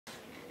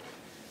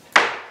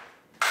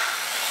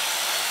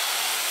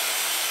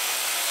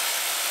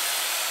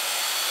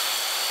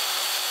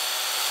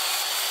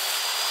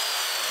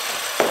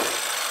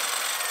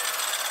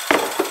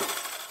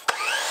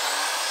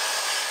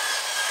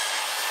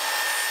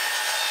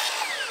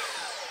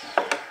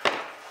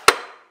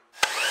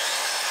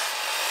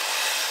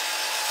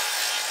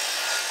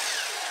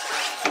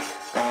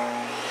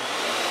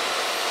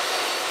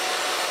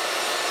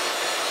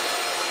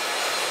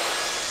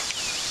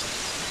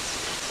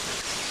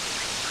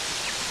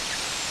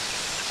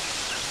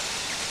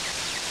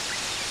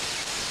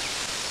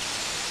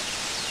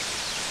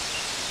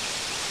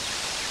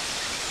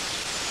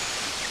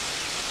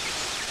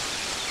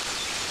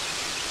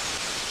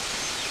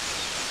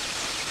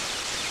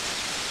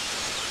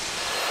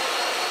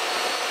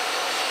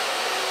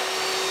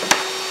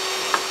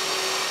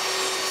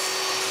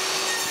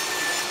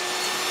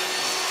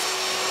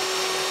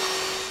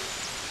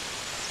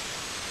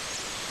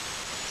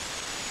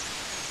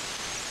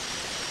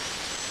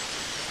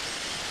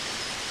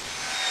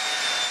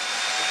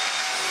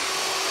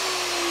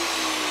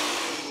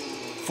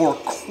For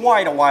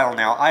quite a while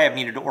now, I have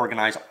needed to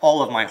organize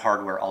all of my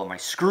hardware, all of my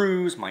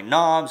screws, my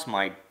knobs,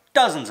 my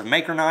dozens of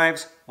maker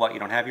knives. What, you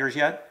don't have yours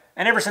yet?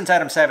 And ever since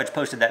Adam Savage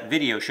posted that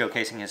video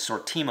showcasing his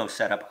Sortimo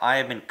setup, I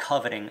have been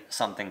coveting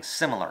something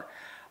similar.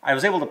 I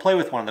was able to play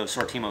with one of those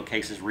Sortimo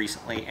cases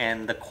recently,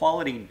 and the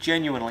quality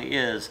genuinely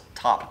is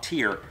top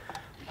tier.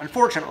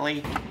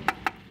 Unfortunately,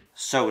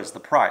 so is the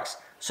price.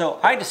 So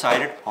I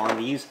decided on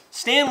these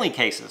Stanley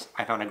cases.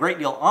 I found a great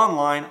deal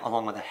online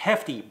along with a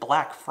hefty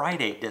Black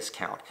Friday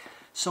discount.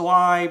 So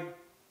I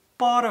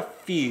bought a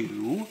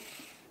few,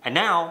 and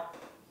now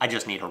I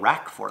just need a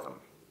rack for them.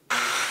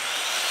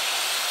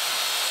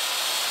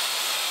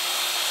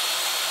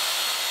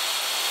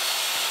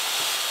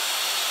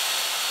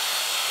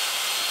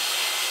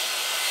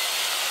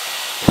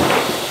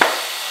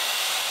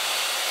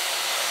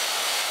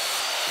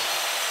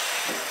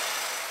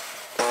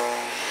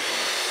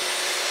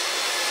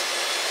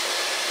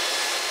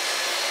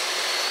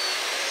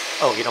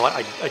 Oh, you know what?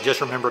 I just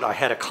remembered I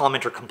had a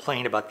commenter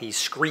complain about the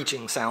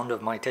screeching sound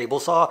of my table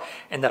saw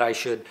and that I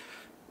should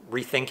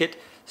rethink it.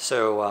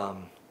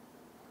 So,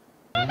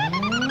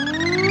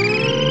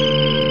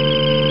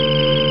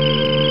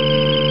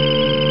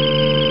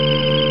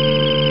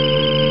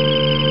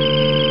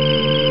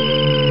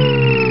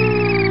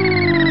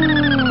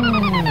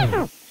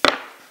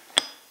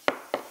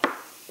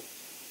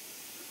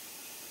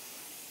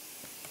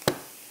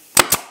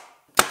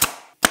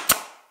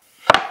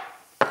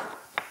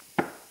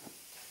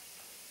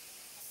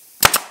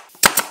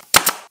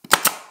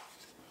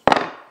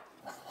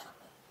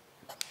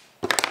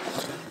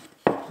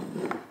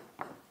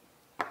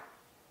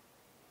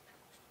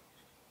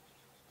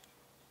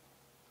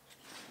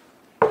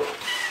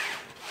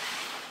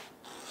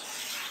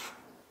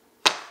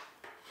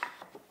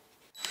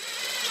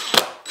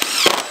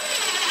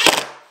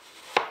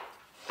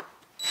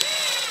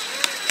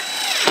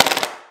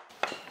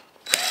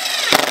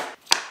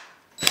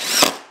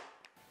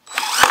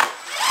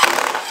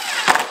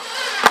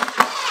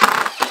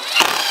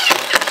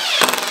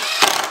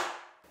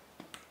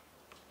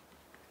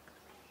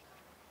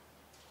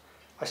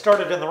 I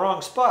started in the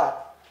wrong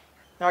spot.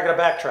 Now I gotta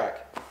backtrack.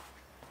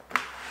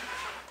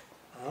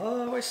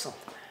 Always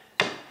something.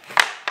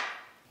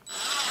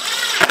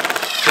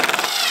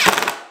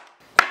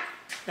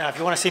 Now, if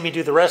you want to see me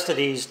do the rest of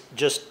these,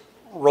 just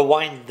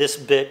rewind this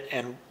bit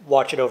and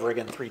watch it over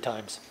again 3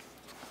 times.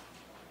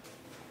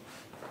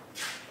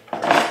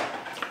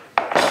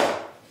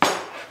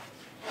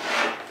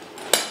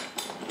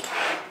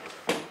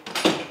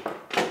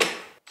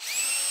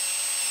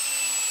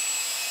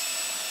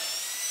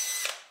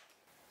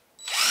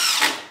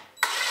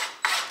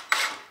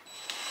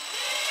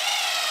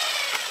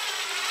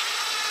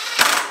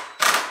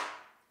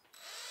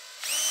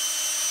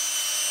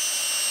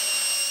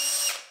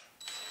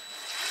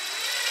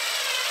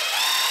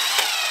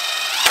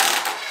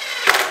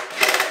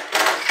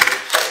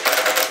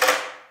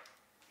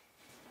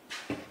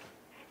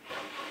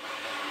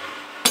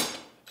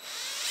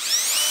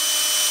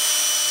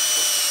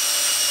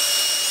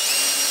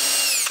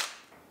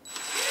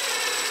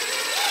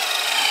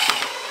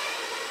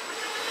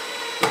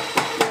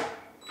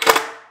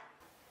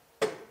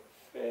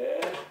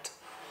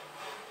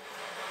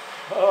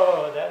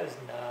 Oh, that is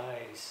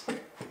nice.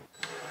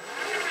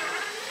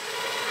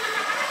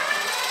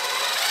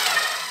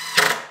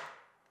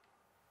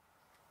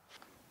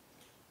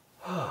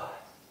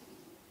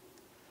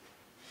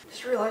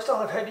 Just realized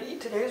all I've had to eat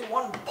today is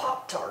one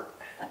Pop-Tart.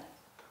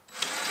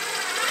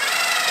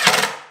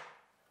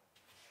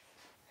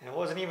 And it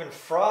wasn't even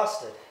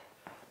frosted.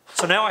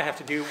 So now I have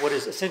to do what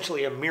is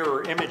essentially a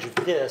mirror image of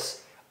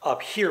this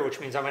up here, which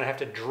means I'm going to have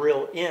to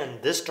drill in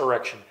this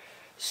direction.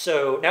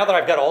 So now that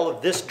I've got all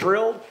of this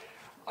drilled,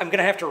 I'm going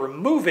to have to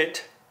remove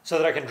it so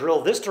that I can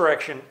drill this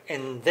direction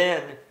and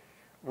then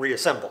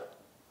reassemble.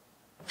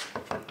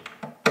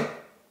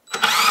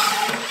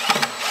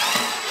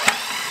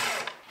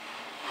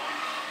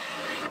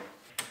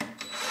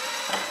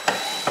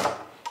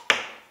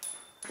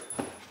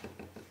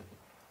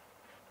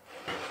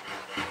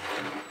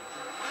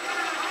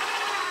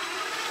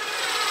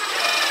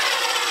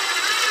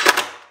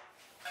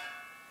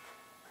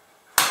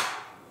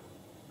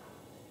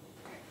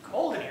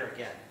 Cold in here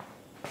again.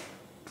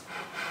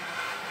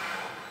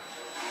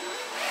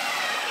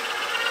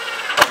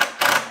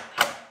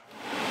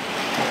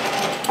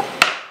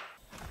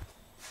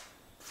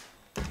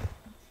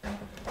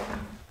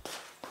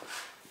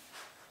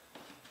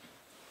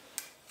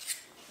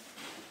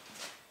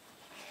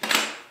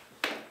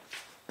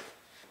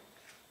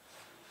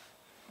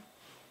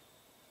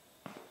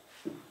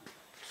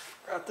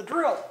 Got the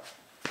drill.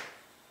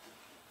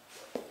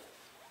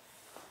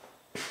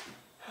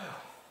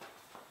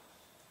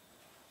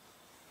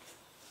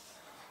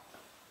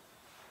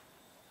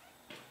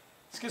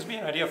 This gives me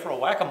an idea for a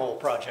whack-a-mole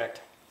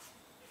project.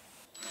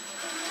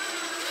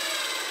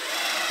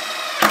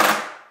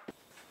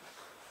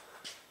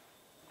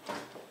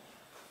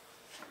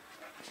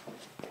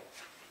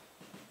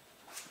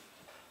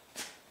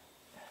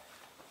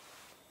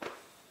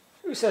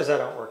 Who says that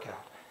don't work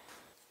out?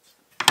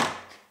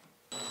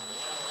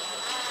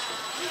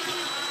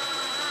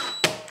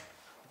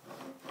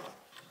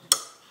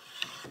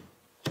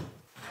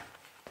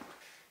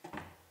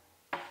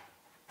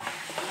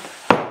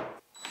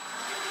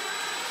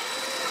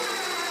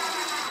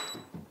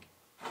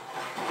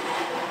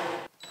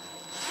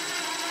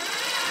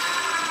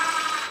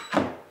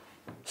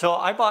 So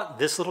I bought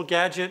this little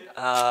gadget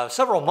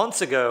several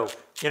months ago,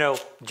 you know,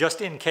 just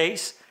in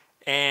case.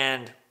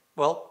 And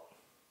well,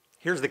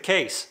 here's the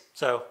case.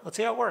 So let's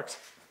see how it works.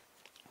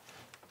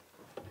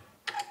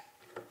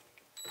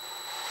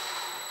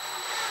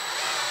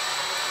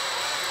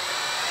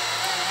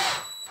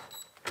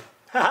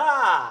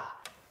 Ha-ha!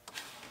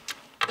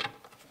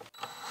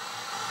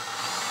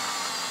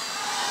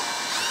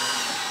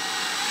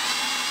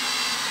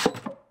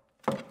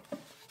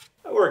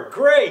 That worked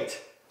great!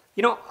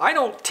 You know, I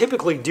don't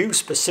typically do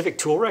specific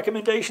tool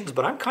recommendations,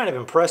 but I'm kind of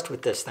impressed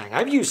with this thing.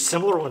 I've used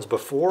similar ones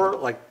before,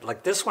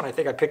 like this one I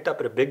think I picked up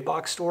at a big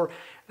box store.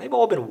 They've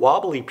all been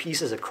wobbly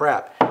pieces of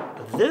crap.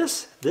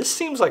 This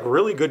seems like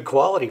really good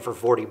quality for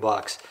 40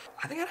 bucks.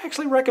 I think I'd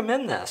actually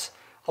recommend this.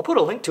 I'll put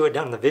a link to it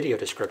down in the video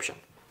description.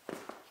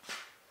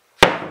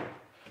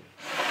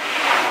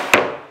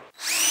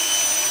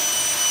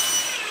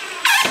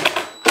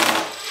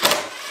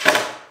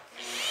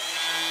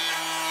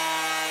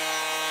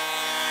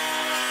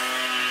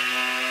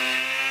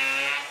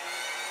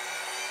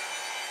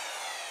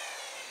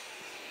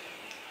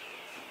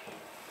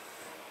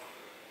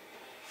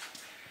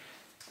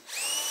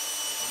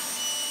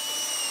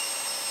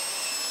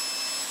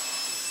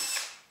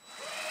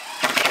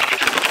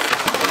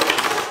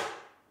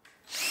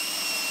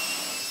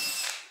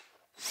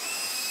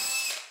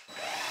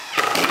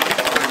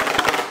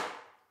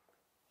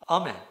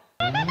 Amen.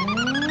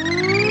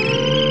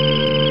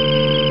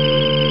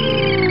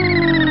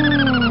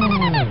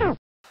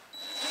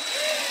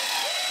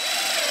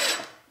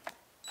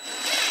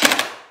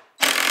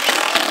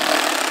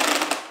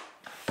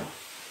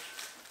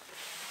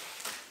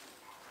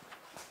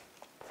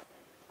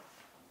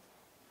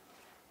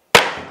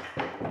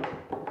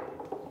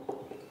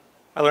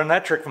 I learned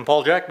that trick from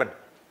Paul Jackman.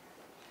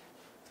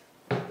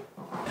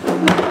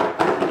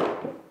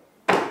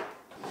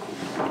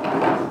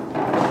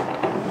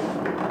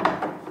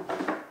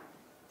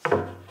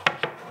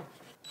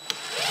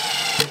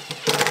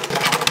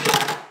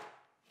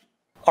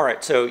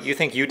 Alright, so you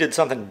think you did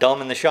something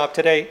dumb in the shop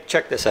today?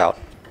 Check this out.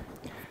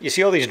 You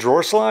see all these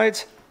drawer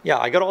slides? Yeah,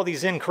 I got all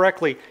these in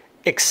correctly,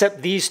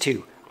 except these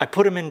two. I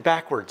put them in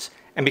backwards.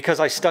 And because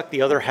I stuck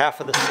the other half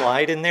of the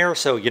slide in there,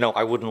 so, you know,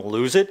 I wouldn't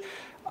lose it,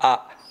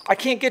 I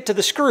can't get to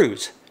the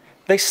screws.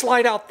 They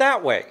slide out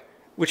that way,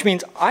 which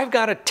means I've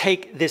got to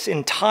take this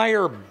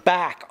entire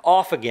back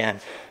off again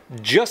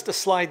just to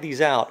slide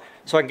these out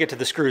so I can get to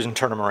the screws and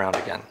turn them around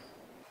again.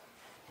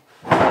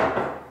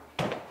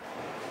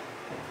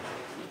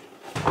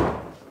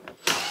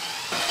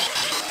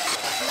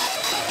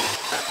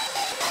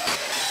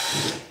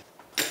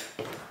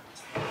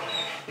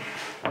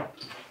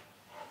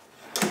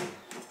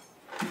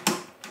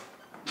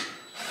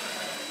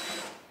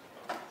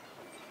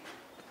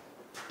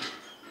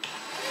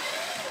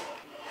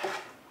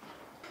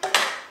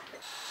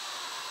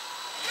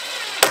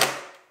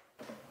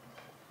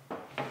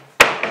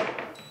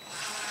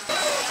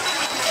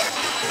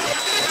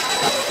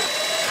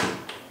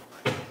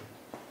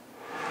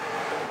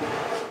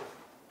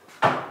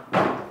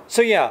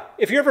 So yeah,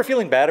 if you're ever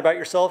feeling bad about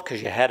yourself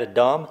because you had a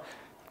dumb,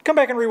 come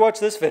back and rewatch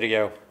this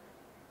video.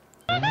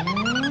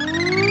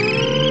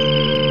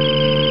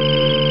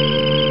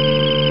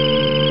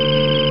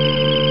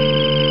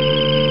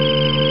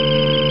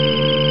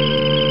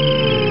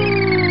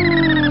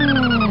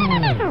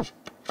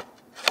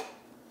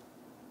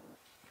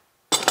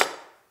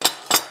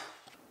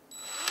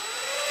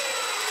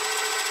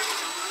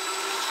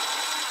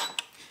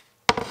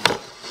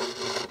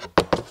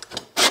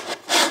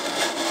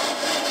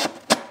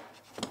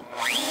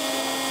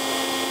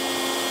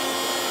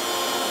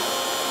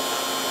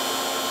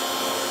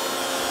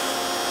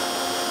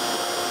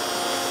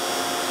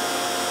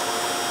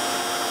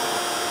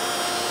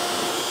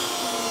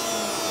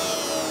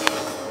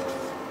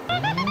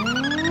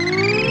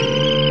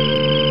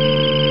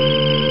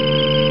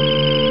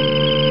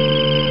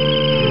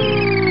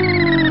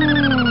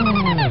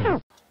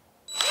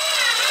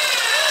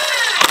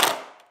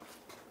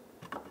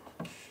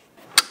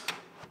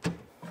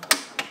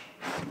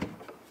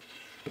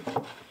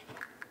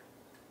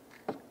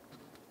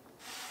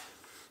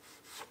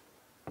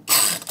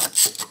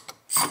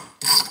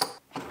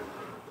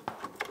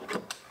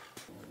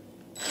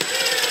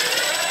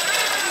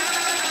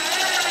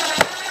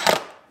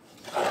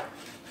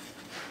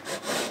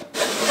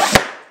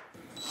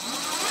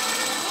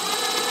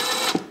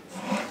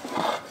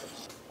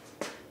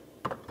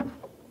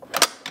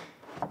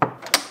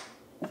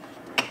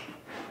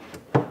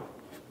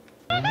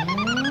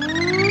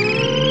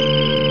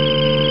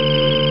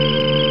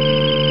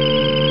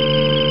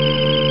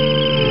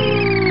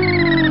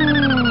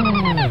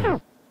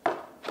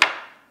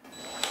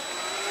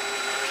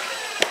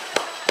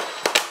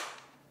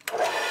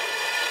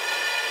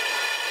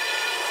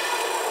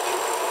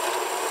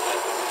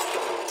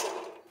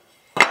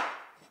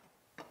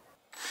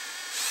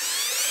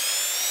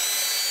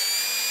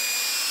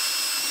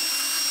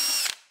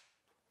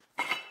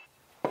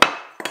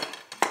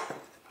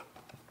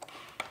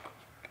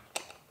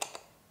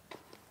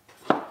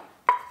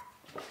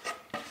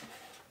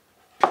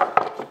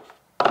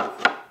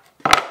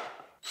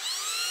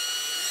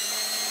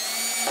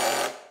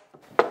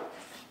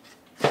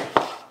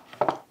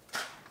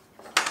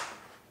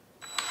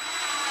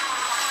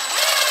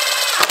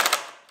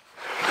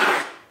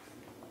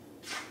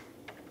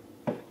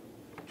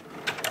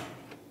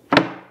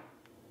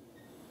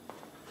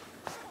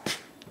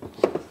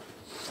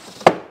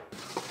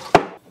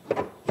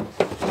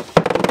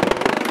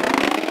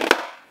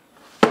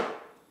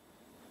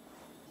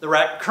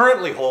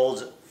 currently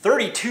holds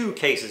 32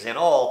 cases in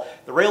all.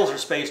 The rails are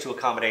spaced to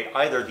accommodate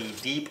either the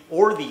deep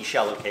or the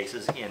shallow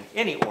cases in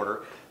any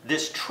order.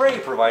 This tray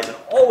provides an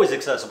always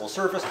accessible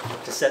surface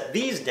to set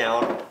these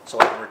down so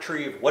I can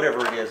retrieve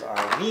whatever it is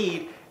I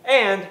need,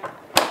 and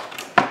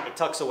it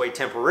tucks away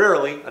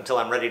temporarily until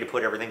I'm ready to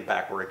put everything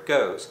back where it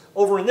goes.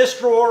 Over in this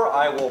drawer,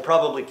 I will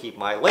probably keep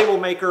my label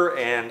maker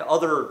and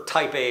other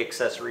type A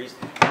accessories,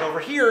 and over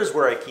here is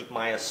where I keep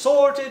my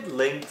assorted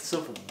lengths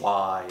of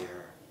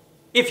wire.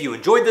 If you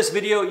enjoyed this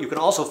video, you can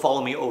also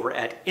follow me over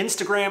at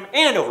Instagram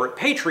and over at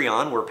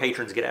Patreon, where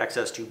patrons get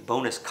access to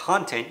bonus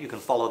content. You can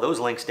follow those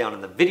links down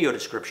in the video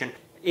description.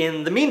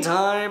 In the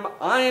meantime,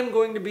 I am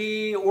going to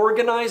be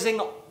organizing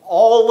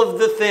all of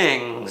the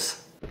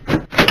things.